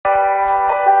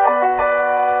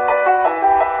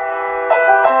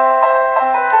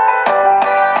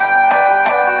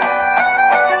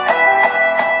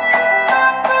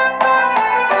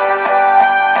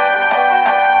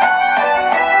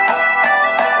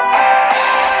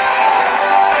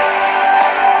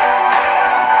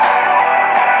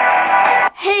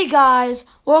guys,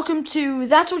 welcome to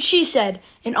That's What She Said,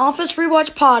 an Office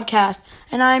Rewatch podcast,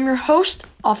 and I am your host,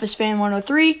 Office Fan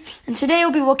 103, and today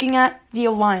we'll be looking at The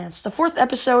Alliance, the 4th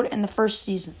episode in the 1st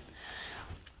season.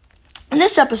 In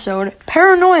this episode,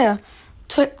 paranoia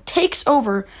takes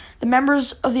over the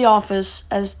members of the office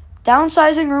as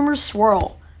downsizing rumors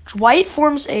swirl. Dwight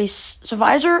forms a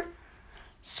Survivor-esque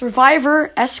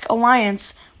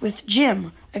alliance with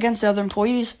Jim against the other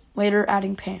employees, later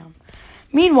adding Pam.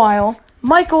 Meanwhile,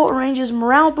 Michael arranges a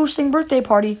morale-boosting birthday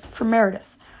party for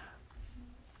Meredith.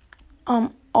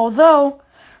 Although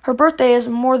her birthday is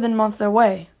more than a month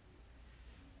away.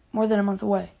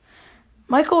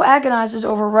 Michael agonizes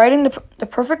over writing the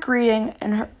perfect greeting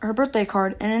in her birthday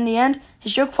card, and in the end,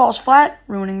 his joke falls flat,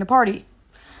 ruining the party.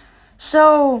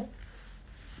 So,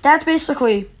 that's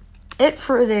basically it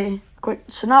for the quick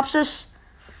synopsis.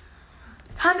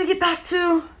 Time to get back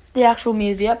to the actual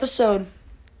meat of the episode.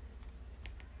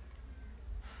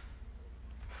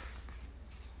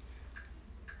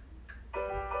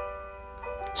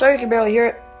 Sorry you can barely hear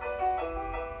it.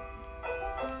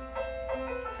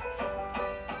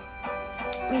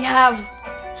 We have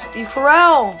Steve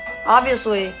Carell,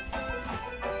 obviously.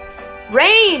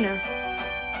 Rain.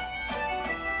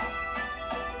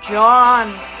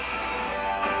 John.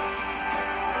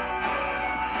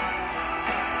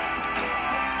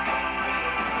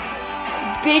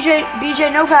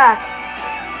 BJ Novak.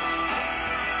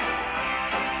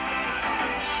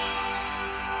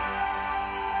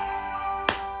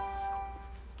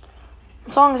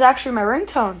 The song is actually my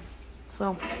ringtone,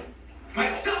 so.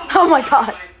 Oh my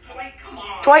god. Dwight, come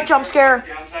on. Dwight jump scare.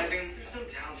 Downsizing? There's no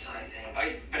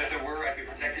downsizing. But if there were, I'd be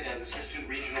protected as assistant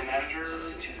regional manager.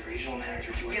 Assistant to the regional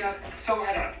manager, Dwight. Yeah, so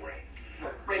I don't have to worry.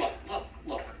 Ray,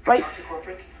 look. Right. I talked to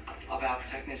corporate about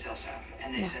protecting the sales staff,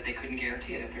 and they said they couldn't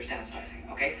guarantee it if there's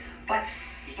downsizing, okay? But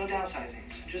there's no downsizing,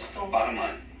 so just don't. Bottom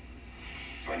line,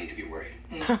 do I need to be worried?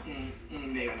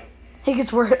 Maybe. He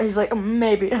gets worried. He's like,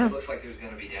 maybe. It looks like there's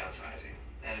going to be downsizing,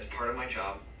 and it's part of my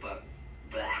job, but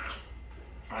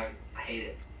I hate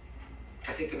it.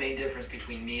 I think the main difference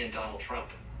between me and Donald Trump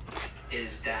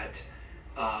is that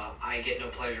I get no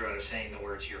pleasure out of saying the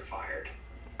words, "You're fired."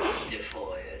 You're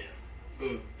fired.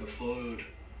 You're fired.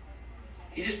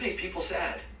 He just makes people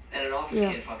sad, and an office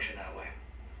can't function that way.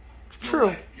 True. No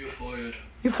way. You're fired.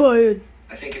 You're fired.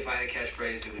 I think if I had a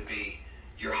catchphrase, it would be,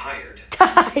 "You're hired."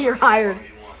 You're hired. As long as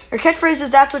you want. Your catchphrase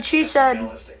is "That's what she said."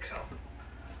 Realistic, so.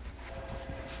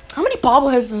 How many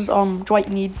bobbleheads does Dwight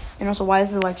need? And also, why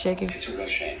is his leg shaking? It's a real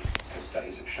shame, because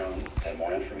studies have shown that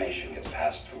more information gets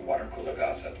passed through water cooler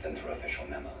gossip than through official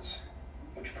memos,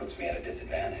 which puts me at a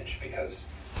disadvantage because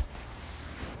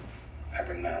I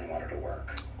bring my own water to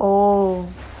work. Oh,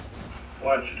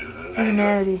 Why'd you do this?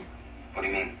 humanity. What do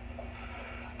you mean?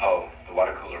 Oh, the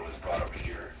water cooler was brought over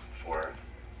here for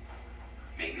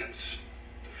maintenance.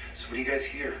 So what do you guys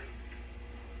hear?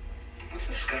 What's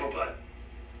the scuttlebutt?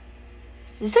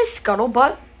 Did you say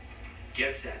scuttlebutt?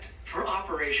 Get set for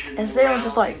Operation And they don't Morale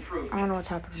just like, Improvement, I don't know what's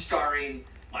happening. starring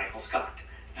Michael Scott.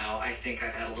 Now, I think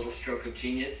I've had a little stroke of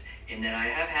genius in that I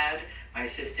have had my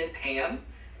assistant Pam,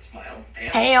 smile,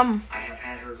 Pam. I have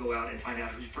had her go out and find out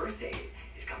whose birthday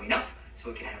is coming up, so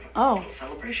we can have a Oh. little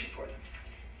celebration for them.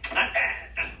 Not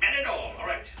bad at all. All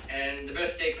right, and the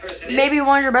birthday person is Maybe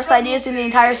one of your best ideas in the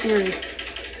entire series.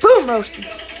 Boom, roasted.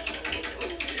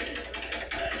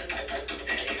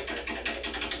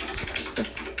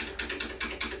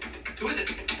 Who is it?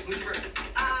 Who's your birthday?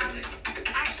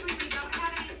 Actually, we don't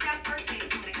have any staff birthdays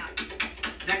coming up.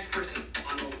 Next person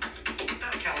on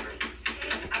the calendar.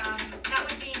 That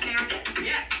would be Meredith,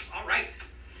 Yes. All right.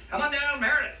 Come on down,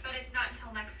 Meredith. but it's not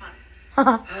until next month.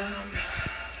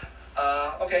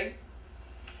 Okay.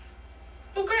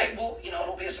 Well, great. Well,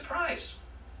 it'll be a surprise.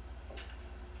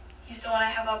 You still want to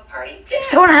have a party?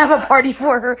 Still want to have a party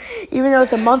for her, even though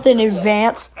it's a month in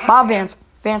advance. Bob Vance,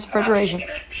 Vance Refrigeration.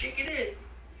 Shake it in.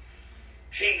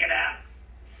 Shake it out.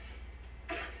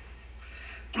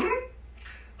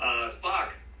 Spock,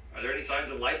 are there any signs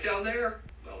of life down there?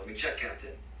 Well, let me check,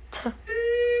 Captain.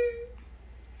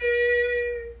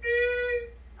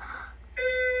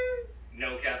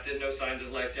 No, Captain, no signs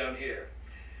of life down here.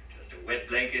 Just a wet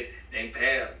blanket named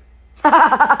Pam.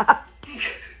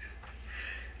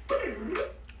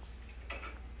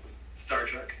 Star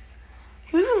Trek.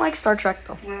 Who even likes Star Trek,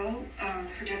 though? Well,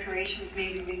 for decorations,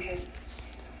 maybe we could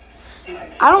do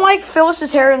it. I don't like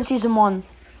Phyllis's hair in season 1.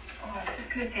 Oh, I was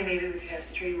just gonna say maybe we could have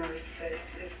streamers, but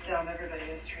it's dumb. Everybody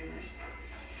has streamers.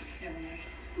 Never mind.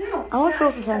 No. I like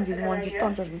Phyllis's hair in that's a season good 1. Just idea.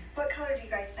 don't judge me. What color do you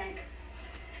guys think?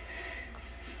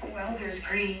 Well, there's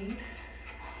green,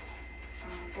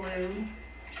 blue,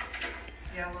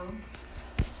 yellow.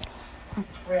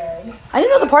 Red. I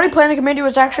didn't know the party planning committee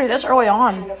was actually this early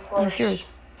on Kind of in the flourish. series.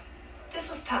 This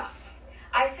was tough.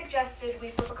 I suggested we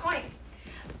flip a coin,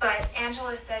 but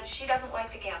Angela said she doesn't like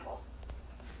to gamble.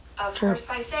 Of Sure. course,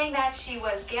 by saying that, she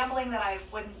was gambling that I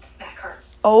wouldn't smack her.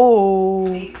 Oh.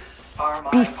 These are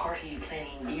my Beef. party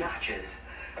planning biatches.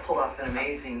 Pulled off an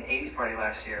amazing 80s party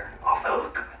last year. Off the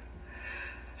hook.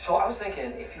 So I was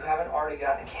thinking, if you haven't already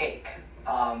gotten a cake,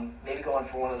 maybe going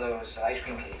for one of those ice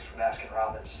cream cakes from Baskin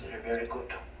Robbins. They're very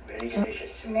good, very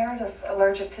delicious. Meredith's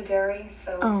allergic to dairy,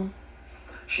 so Oh.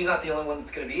 She's not the only one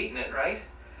that's going to be eating it, right?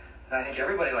 And I think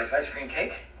everybody likes ice cream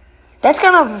cake. That's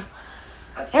kind of.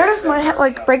 That's Meredith just might about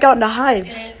like myself. break out into It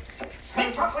hives. is.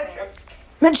 Mint chocolate chip.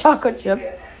 Mint chocolate chip.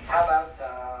 How about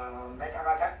some mint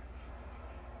chocolate chip?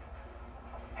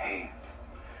 Hey,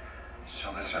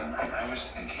 so listen, I was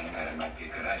thinking that it might be a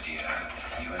good idea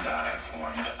if you and I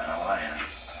formed an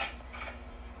alliance.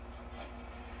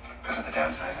 Because of the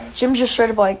downsizing. Jim's just straight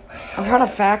up like, I'm trying to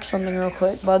fax something real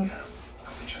quick, bud. Help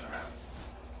each other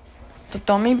out.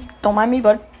 Don't mind me,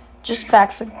 bud. Just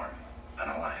faxing. Form an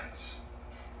alliance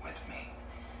with me.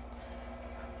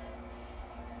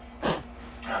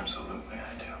 Absolutely,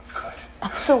 I do. Good.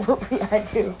 Absolutely, I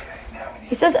do. Okay, now we need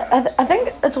He says, I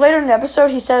think it's later in the episode.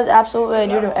 He says, absolutely, I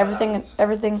do to everything.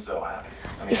 Everything. So happy.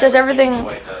 I mean, He says everything-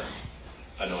 Dwight does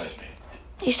annoys me.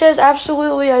 He says,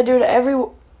 absolutely, I do to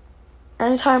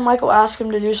anytime Michael asks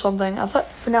him to do something. I thought,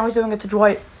 but now he's doing it to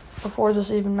Dwight before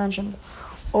this even mentioned.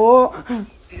 Oh,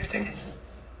 your tickets.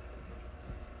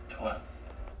 To what?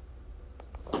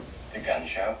 The gun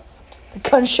show. the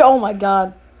gun show. Oh my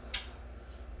god.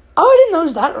 Oh, I didn't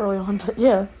notice that early on, but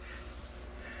yeah.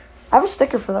 I have a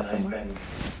sticker for that And I somewhere. spend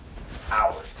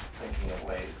hours thinking of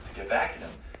ways to get back at him,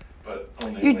 but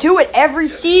only You ways do it every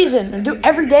to get season, back and at do him.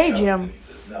 every day, And Jim. he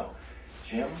says, no,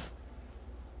 Jim,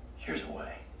 here's a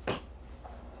way. And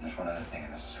there's one other thing,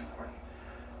 and this is important.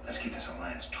 Let's keep this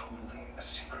alliance totally a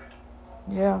secret.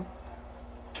 Yeah.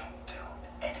 Don't tell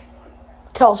anyone.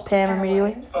 Tells Pam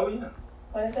immediately. Oh yeah.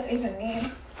 what does that even mean?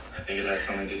 I think it has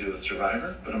something to do with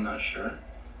Survivor, but I'm not sure.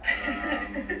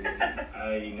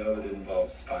 I know that it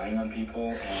involves spying on people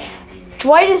and being...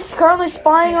 Dwight is currently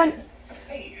spying on.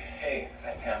 Hey,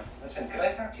 Pam. Listen, could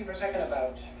I talk to you for a second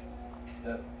about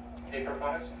the paper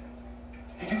product?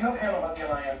 Did you tell Pam about the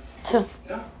alliance?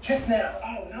 No, just now.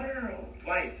 Oh, no.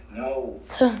 Dwight, no.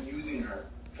 Tuh. I'm using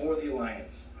her for the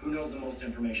alliance. Who knows the most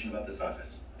information about this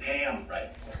office? Pam. Right.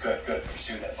 It's good.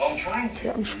 Pursue this. Well, I'm trying to.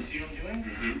 Yeah. You see what I'm doing?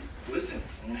 Mm-hmm. Listen,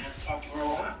 I'm going to have to talk to her a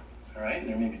lot. All right? And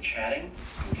they're maybe chatting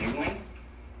and giggling.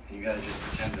 And you got to just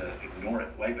pretend to ignore it.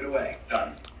 Wipe it away.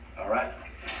 Done. All right?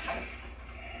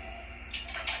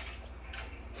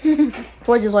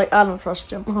 Dwight is like, I don't trust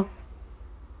Jim. Can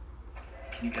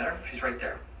you get her? She's right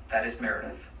there. That is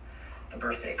Meredith, the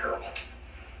birthday girl.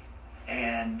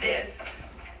 And this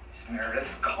is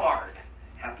Meredith's card.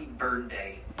 Happy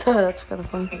birthday. That's kind of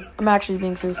funny. I'm actually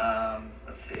being serious.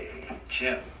 Let's see.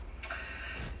 Jim.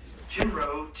 Jim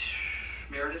wrote,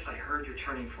 Meredith, I heard you're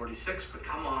turning 46, but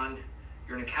come on.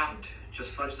 You're an accountant.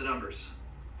 Just fudge the numbers.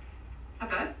 Not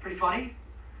bad. Pretty funny.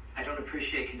 I don't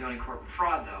appreciate condoning corporate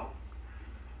fraud, though.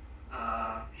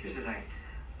 Here's the thing.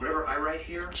 Whatever I write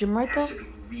here Jim write has that? to be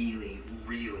really,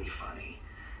 really funny.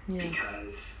 Yeah.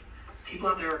 Because people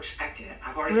out there are expecting it.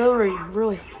 I've already Really, set the bar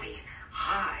really.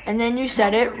 high. And then you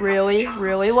said it really,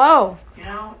 really low. You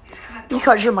know, it's kind of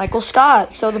Because you're Michael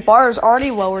Scott, so the bar is already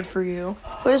lowered for you.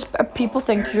 Because people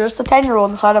think you're just a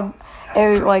 10-year-old inside of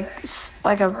a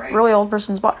like a really old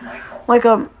person's body, like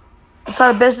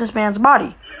inside a businessman's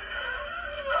body.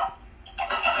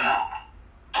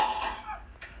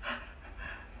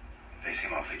 They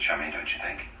seem awfully chummy, don't you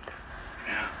think?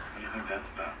 Yeah. What do you think that's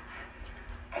about?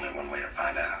 Only one way to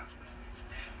find out.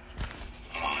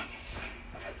 Come on.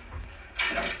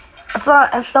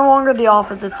 It's no longer The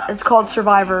Office. It's called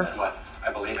Survivor. What?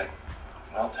 I believe it.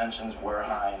 Well, tensions were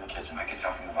high in the kitchen. I can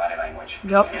tell from the body language.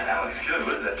 Yep. Yeah, that was good.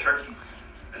 What is that, turkey?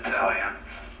 Italian.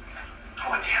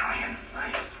 Oh, Italian.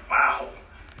 Nice. Wow.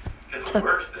 Get the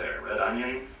works there. Red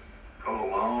onion,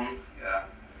 provolone. Yeah.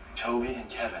 Toby and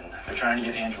Kevin, they're trying to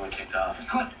get Angela kicked off.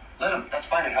 Good. Let him. That's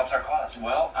fine. It helps our cause.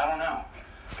 Well, I don't know.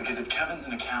 Because if Kevin's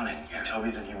in accounting and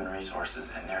Toby's in human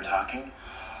resources and they're talking,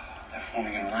 They're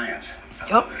forming an alliance. I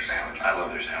love their sandwiches. I love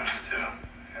their sandwiches too.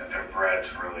 Yeah, their bread's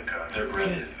really good. Their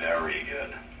bread is very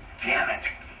good. Damn it.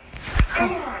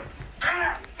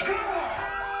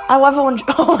 I love it when.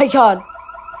 Oh my god.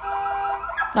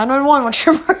 911. What's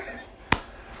your mark?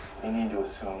 We need to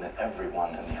assume that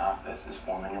everyone in the office is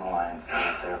forming an alliance and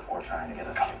is therefore trying to get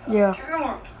us kicked off.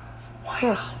 Yeah.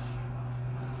 Yes.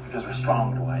 Because we're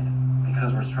strong, Dwight.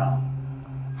 Because we're strong.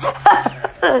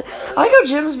 I like how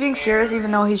Jim's being serious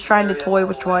even though he's trying to toy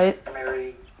with Dwight.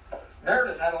 Mary,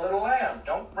 Meredith had a little lamb.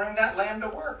 Don't bring that lamb to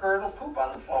work or it'll poop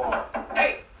on the floor.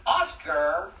 Hey,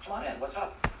 Oscar! Come on in. What's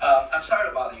up? I'm sorry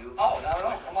to bother you. Oh, not at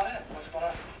all. Come on in. What's going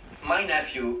on? My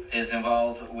nephew is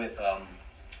involved with a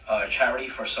charity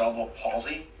for cerebral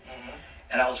palsy,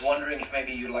 and I was wondering if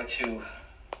maybe you'd like to,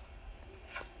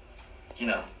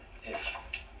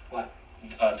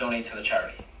 donate to the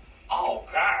charity. Oh,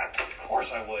 God. Of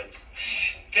course I would.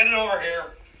 Get it over here.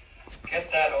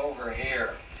 Get that over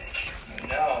here.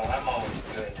 No, I'm always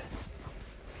good.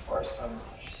 For some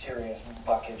serious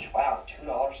buckage. Wow, $2,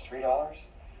 $3?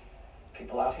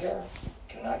 People out here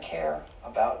do not care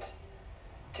about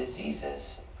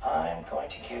diseases. I'm going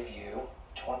to give you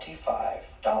 $25.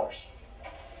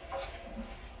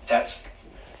 That's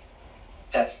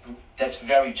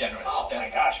very generous. Oh my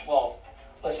gosh. Well,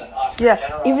 listen, Oscar. Yeah,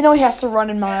 generosity, even though he has to run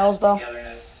in miles, though.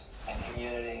 togetherness and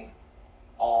community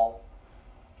all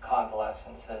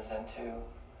convalescences into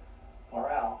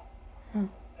morale.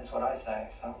 Is what I say.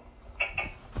 So.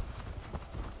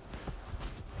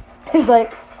 He's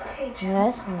like, Hey, Jim.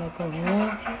 yes, Can I talk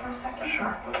to you for a second?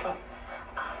 Sure. What's up?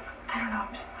 I don't know,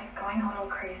 I'm just like going a little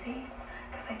crazy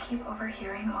because I keep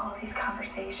overhearing all of these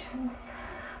conversations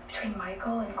between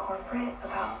Michael and corporate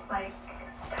about like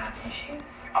staff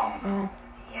issues.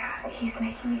 Yeah, he's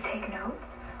making me take notes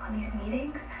on these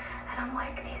meetings, and I'm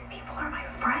like, these people are my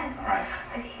friends. Right.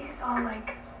 But he's all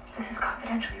like, this is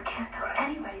confidential, you can't tell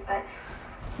anybody. But I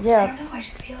yeah. don't know, I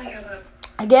just feel like I'm a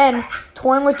Again,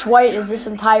 toying with Dwight is this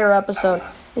entire episode.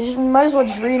 We might as well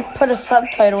just put a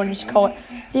subtitle and just call it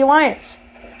The Alliance.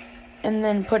 And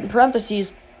then put in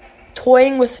parentheses,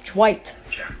 toying with Dwight.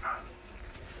 Jackpot.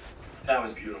 That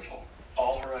was beautiful.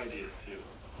 All her idea, too.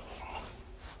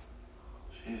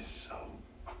 She's so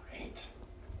great.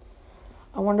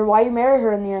 I wonder why you married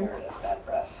her in the end. Meredith, bad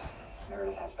breath.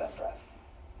 Meredith has bad breath.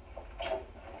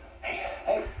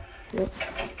 Hey. Yep.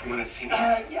 You wanted to see me?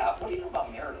 Yeah. What do you know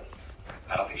about Meredith?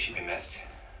 I don't think she'd be missed.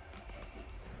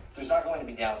 There's not going to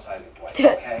be downsizing, Dwight.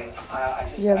 Okay. I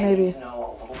Yeah, maybe. need to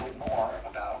know a little bit more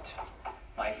about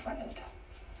my friend.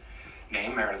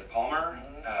 Name, Meredith Palmer.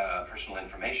 Personal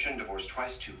information, divorced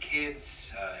twice, 2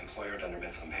 kids. Employer, Dunder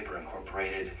Mifflin Paper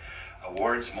Incorporated.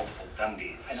 Awards, multiple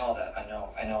Dundies. I know all that. I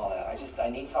know all that. I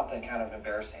need something kind of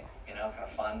embarrassing, kind of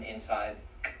fun inside.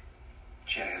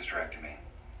 She had a hysterectomy.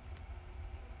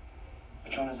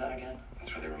 Which one is that again?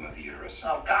 That's where they removed the uterus.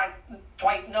 Oh, God.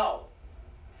 Dwight, no.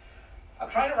 I'm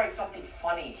trying to write something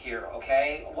funny here,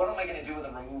 okay? What am I going to do with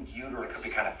a removed It uterus? could be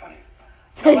kind of funny.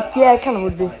 You know what? Yeah, it kinda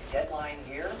would be. I'm on a deadline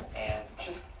here, and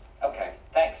just... Okay,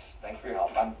 thanks. Thanks for your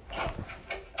help.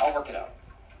 I'll work it out.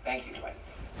 Thank you, Dwight.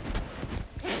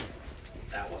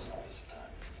 That wasn't a waste of time.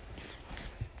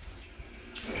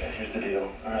 Okay, here's the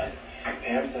deal. All right.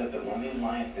 Pam says that one of the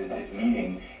alliances is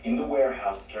meeting in the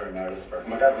warehouse during Meredith's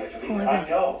birthday. Oh my God, we have to be there. I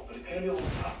know, but it's going to be a little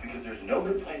tough because there's no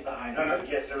good place to hide. No,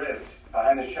 yes, there is.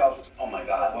 Behind the shelf. Oh my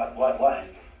God. What?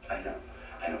 I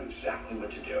know exactly what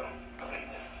to do.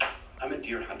 Please. I'm a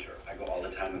deer hunter. I go all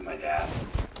the time with my dad.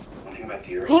 One thing about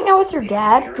deer. Hang out with your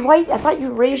dad? Dwight, I thought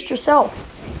you raised yourself.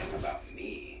 One thing about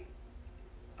me,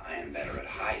 I am better at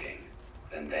hiding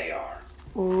than they are.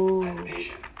 Ooh. At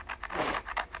vision.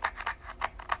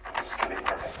 This is gonna be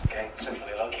perfect, okay?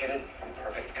 Centrally located,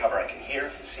 perfect cover. I can hear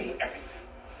and see everything.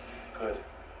 Good.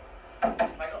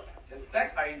 Michael, just a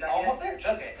sec. Are you done Almost there.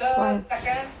 Just Fine. a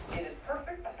second. It is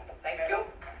perfect. Thank you.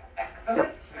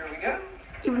 Excellent. Here we go.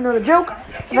 Even though the joke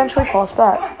eventually falls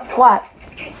flat. Flat.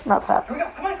 Not fat. Here we go.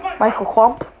 Come on. Michael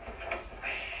Clump.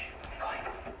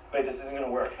 Wait, this isn't going to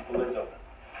work. The lid's open.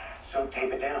 So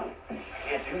tape it down. I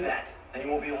can't do that. Then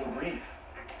you won't be able to breathe.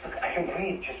 Look, I can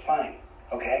breathe just fine,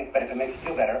 okay? But if it makes you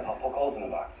feel better, I'll poke holes in the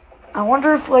box. I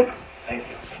wonder if, like, Thank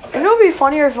you. it would be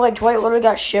funnier if, like, Dwight literally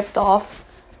got shipped off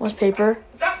with paper.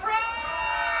 Surprise!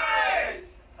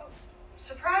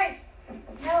 surprise.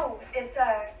 No,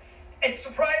 It's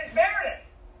surprise Meredith.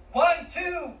 1,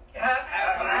 2.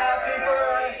 Happy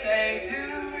birthday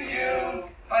to you.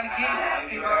 Find a key.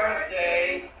 Happy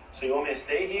birthday. So you want me to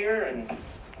stay here and,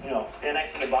 stand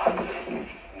next to the box?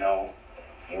 No,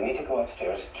 you need to go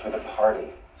upstairs to the party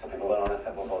so people don't notice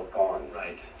that we're both gone.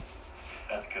 Right.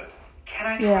 That's good. Can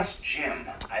I Yeah. trust Jim?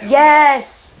 I don't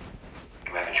Yes!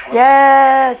 know. Do I have a choice?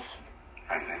 Yes!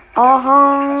 Frankly.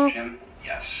 Uh-huh. Trust Jim?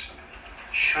 Yes.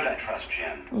 Should I trust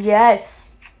Jim? Yes!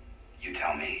 You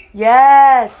tell me.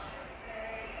 Yes!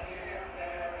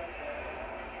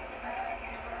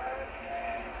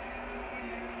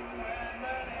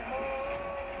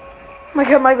 Oh my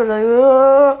God, Michael's like,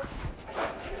 ugh.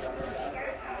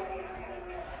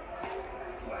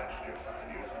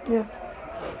 Yeah.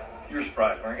 You were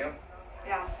surprised, weren't you?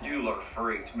 Yes. You look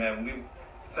freaked, man. We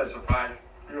said surprise.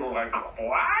 You were like, what?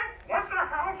 What the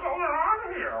hell's going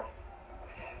on here?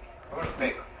 What's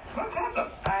big? What's awesome?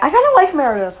 I kind of like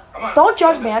Meredith. Don't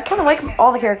judge me. I kind of like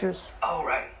all the characters. Oh,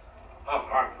 right. Oh,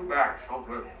 God, too bad. So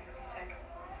good.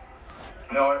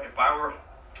 You know, if I were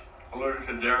allergic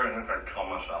to dairy, I think I'd kill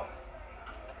myself.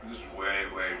 This is way,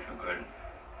 way too good.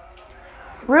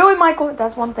 Really, Michael?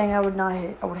 That's one thing I would not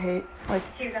hate. I would hate. Like,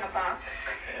 He's in a box.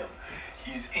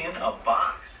 He's in a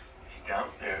box. He's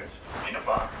downstairs, in a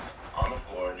box, on the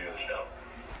floor near the shelves.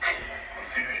 I'm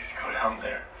serious. Go down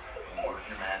there and work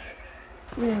your magic.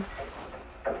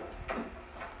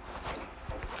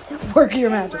 work your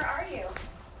magic. Where are you?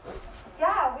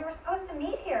 Yeah, we were supposed to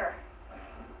meet here.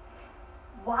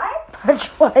 What? That's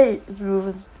right. It's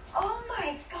moving. Oh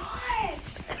my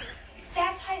gosh!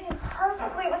 That ties in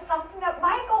perfectly with something that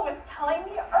Michael was telling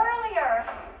me earlier.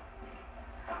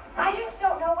 I just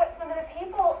don't know what some of the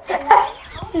people in that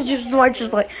house It's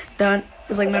just like done.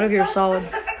 It's like Metal Gear Solid.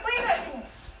 specifically that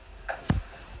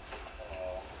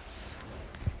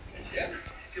Yeah,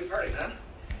 good party, huh?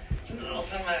 All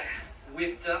time I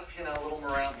whipped up, a little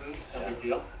morale boost, no big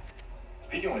deal.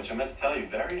 Speaking of which, I meant to tell you,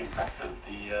 very impressive,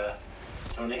 the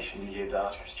donation you gave to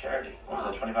Oscar's charity. What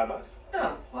was that, $25?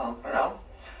 Yeah, well,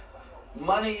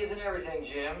 money isn't everything,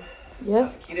 Jim. Yeah.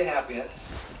 The key to happiness,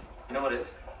 you know what it is?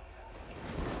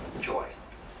 Joy.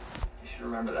 You should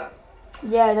remember that.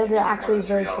 Yeah, that Maybe actually is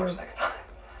very $3 true. next time.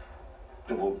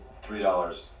 Yeah, well,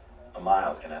 $3 a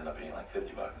mile is going to end up being like $50.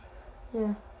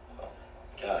 Yeah. So,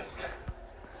 can't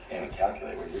even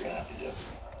calculate what you're going to have to do.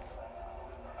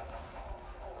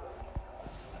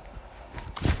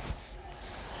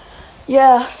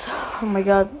 Yes. Oh my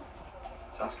God.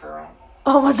 Is Oscar around?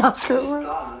 Oh, was Oscar I just around?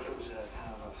 thought it was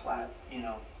kind of a flat,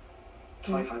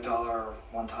 $25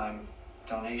 one-time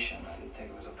donation. I didn't think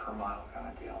it was a per mile kind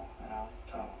of deal,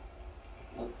 so.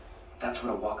 Well, that's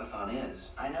what a walkathon is.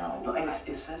 I know. No, it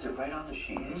says it right on the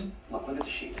sheet. Look at the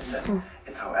sheet. It says Hmm.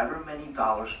 it's however many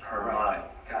dollars per mile.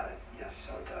 Got it. Yes,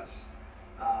 so it does.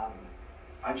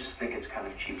 I just think it's kind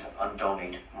of cheap to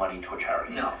undonate money to a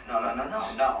charity. No.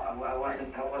 I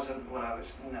wasn't. That wasn't what I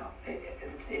was. No,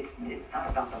 it's not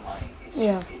about the money. It's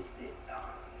Yeah. just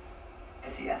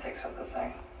it's the ethics of the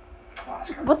thing.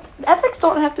 Oscar. But ethics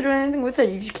don't have to do anything with it.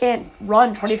 You just can't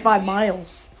run 25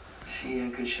 miles. Is he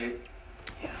in good shape?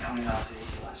 Yeah. How many miles did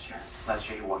he do last year? Last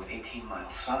year he walked 18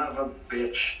 miles. Son of a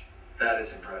bitch. That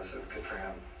is impressive. Good for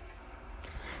him.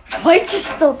 Mike's just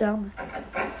still down there.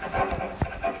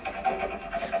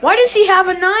 Why does he have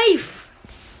a knife?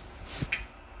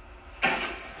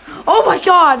 Oh my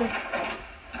God!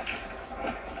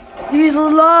 He's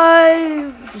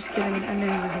alive! Just kidding. I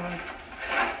knew he was alive.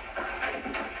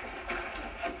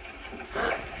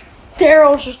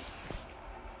 Daryl's just.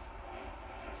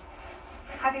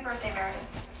 Happy birthday,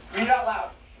 Meredith. Read out loud.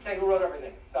 Say who wrote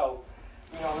everything. So,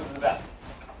 who's the best.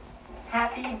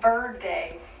 Happy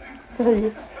birthday.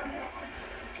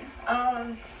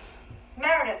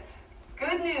 Meredith,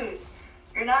 good news.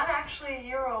 You're not actually a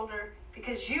year older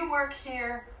because you work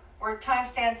here where time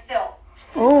stands still.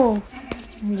 Oh.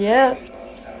 Yeah.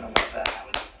 That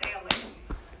was Stanley.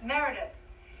 Meredith,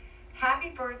 happy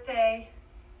birthday.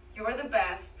 You're the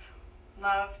best.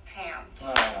 Love, Pam.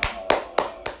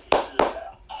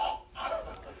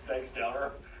 Thanks,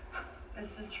 Delver.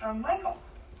 This is from Michael.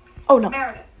 Oh no.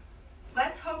 Meredith,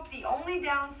 let's hope the only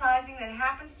downsizing that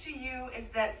happens to you is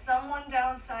that someone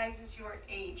downsizes your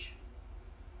age.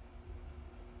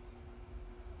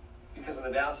 Because of the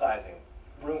downsizing.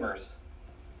 Rumors.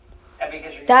 And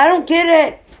because you're I don't get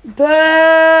it.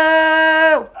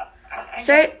 Boo!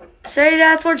 Say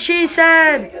that's what she I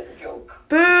said. get the joke.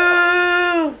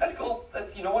 Boo! That's cool.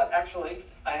 You know what? Actually,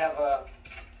 I have a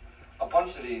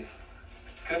bunch of these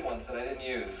good ones that I didn't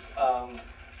use. What's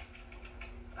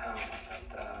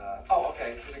that?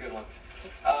 Okay. Here's a good one.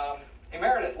 Hey,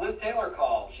 Meredith, Liz Taylor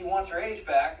called. She wants her age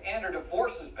back and her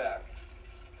divorce is back.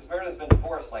 Because Meredith's been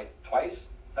divorced like twice.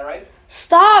 Is that right?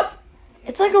 Stop!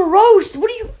 It's like a roast. What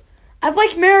do you... I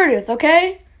like Meredith,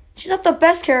 okay? She's not the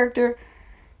best character.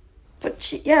 But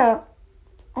she... Yeah.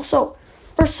 Also,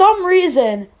 for some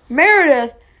reason,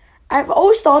 Meredith... I've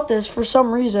always thought this for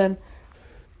some reason.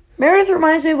 Meredith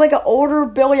reminds me of like an older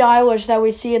Billie Eilish that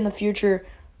we see in the future.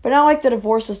 But not like the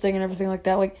divorces thing and everything like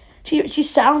that. Like, she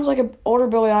sounds like an older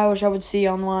Billie Eilish I would see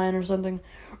online or something.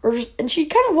 And she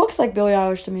kind of looks like Billie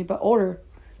Eilish to me, but older.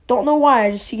 Don't know why,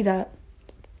 I just see that.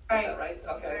 Right. Is that right?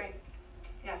 Okay. Right.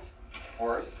 Yes.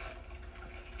 Divorce.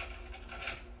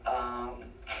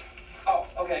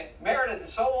 Okay. Meredith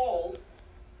is so old.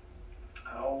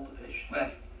 How old is she?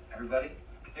 Everybody?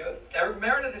 Do it.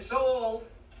 Meredith is so old.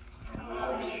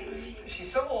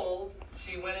 She's so old.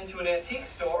 she went into an antique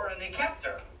store and they kept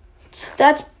her.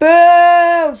 That's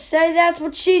boo! Say that's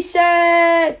what she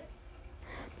said!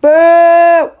 Boo!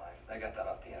 I got that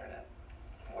off the internet.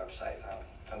 Website.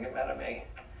 Don't get mad at me.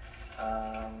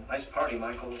 Nice party,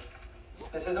 Michael.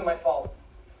 This isn't my fault.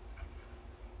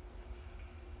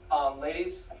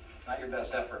 Ladies, not your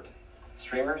best effort.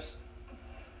 Streamers,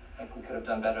 I think we could have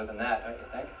done better than that, don't you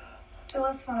think?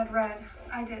 Phyllis wanted red.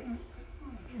 I didn't.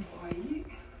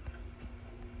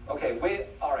 Okay, wait.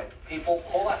 All right, people,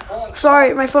 hold on.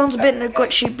 Sorry, my phone's being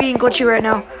glitchy right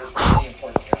now. Really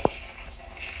important here.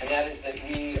 And that is that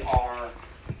we are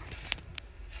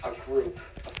a group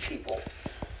of people.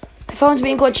 My phone's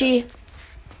being glitchy.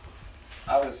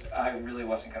 I really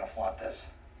wasn't going to flaunt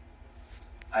this.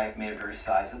 I have made a very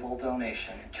sizable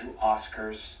donation to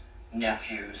Oscar's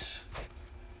nephew's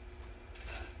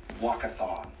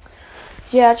walkathon.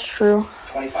 Yeah, it's true.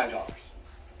 $25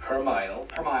 per mile.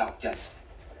 Yes.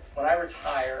 When I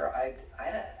retire,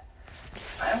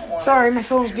 I don't want. Sorry, my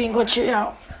phone's being glitchy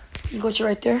out. Glitchy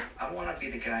right there. I want to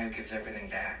be the guy who gives everything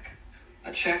back.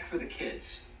 A check for the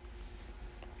kids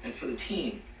and for the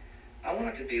team. I want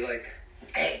it to be like,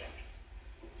 hey,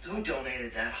 who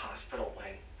donated that hospital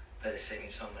wing that is saving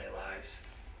so many lives?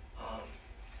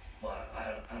 Well,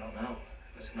 I don't know.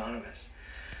 It was anonymous.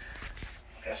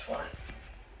 Guess what?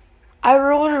 I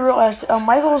really realized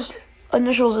Michael's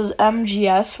initials is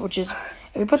MGS, which is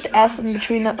if you put the S in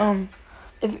between the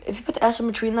if you put the S in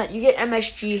between that, you get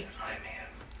MSG.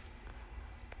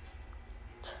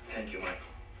 Thank you, Michael.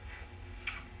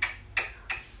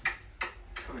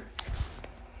 Come here.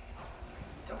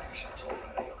 Don't get yourself told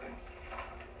Friday, okay?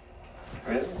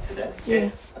 Really? Today? Yeah.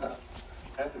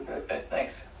 Happy birthday.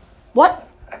 Thanks. What?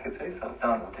 I could say something.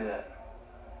 No, don't do that.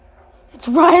 It's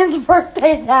Ryan's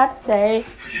birthday that day,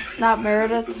 not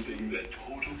Meredith's. Something that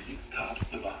totally tops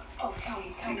the box. Oh, tell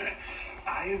me. Okay.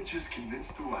 I have just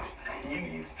convinced Dwight that he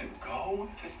needs to go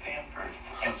to Stanford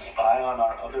and spy on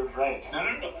our other branch. No.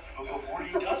 But before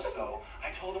he does so,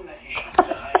 I told him that he should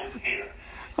dye his hair.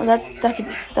 Well, that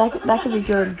could be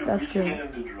good. That's Get good.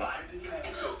 him to drive to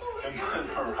Connecticut and put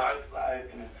peroxide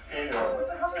in his hair. What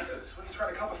the hell is this? What, are you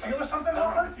trying to cop a feel or something?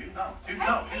 No, dude, no.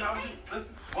 I was just,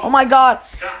 listen. Oh my God,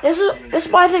 this is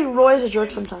why I think Roy is a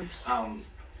jerk sometimes.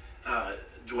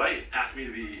 Dwight asked me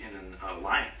to be in an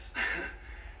alliance,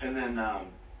 and then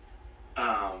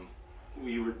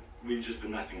we've just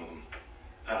been messing with him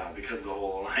because of the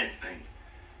whole alliance thing.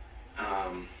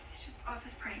 It's just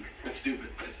office pranks. It's stupid.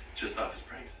 It's just office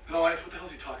pranks. An alliance? What the hell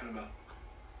is he talking about?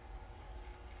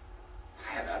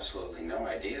 I have absolutely no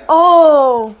idea.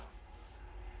 Oh,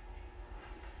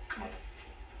 Come on.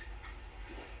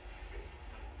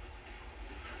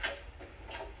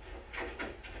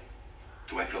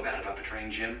 Do I feel bad about betraying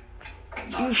Jim?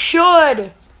 you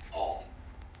should. All.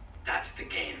 That's the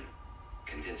game.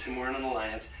 Convince him we're in an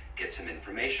alliance, get some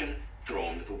information, throw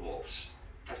him to the wolves.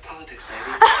 That's politics,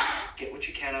 baby. Get what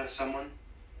you can out of someone,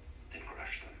 then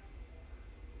crush them.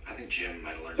 I think Jim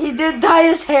might have learned. He did dye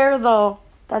his hair though.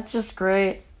 That's just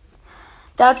great.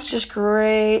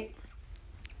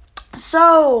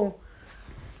 So,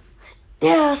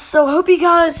 yeah, so hope you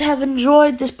guys have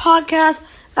enjoyed this podcast.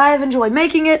 I have enjoyed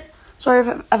making it. Sorry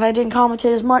if I didn't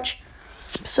commentate as much.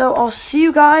 So I'll see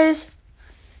you guys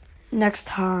next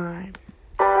time.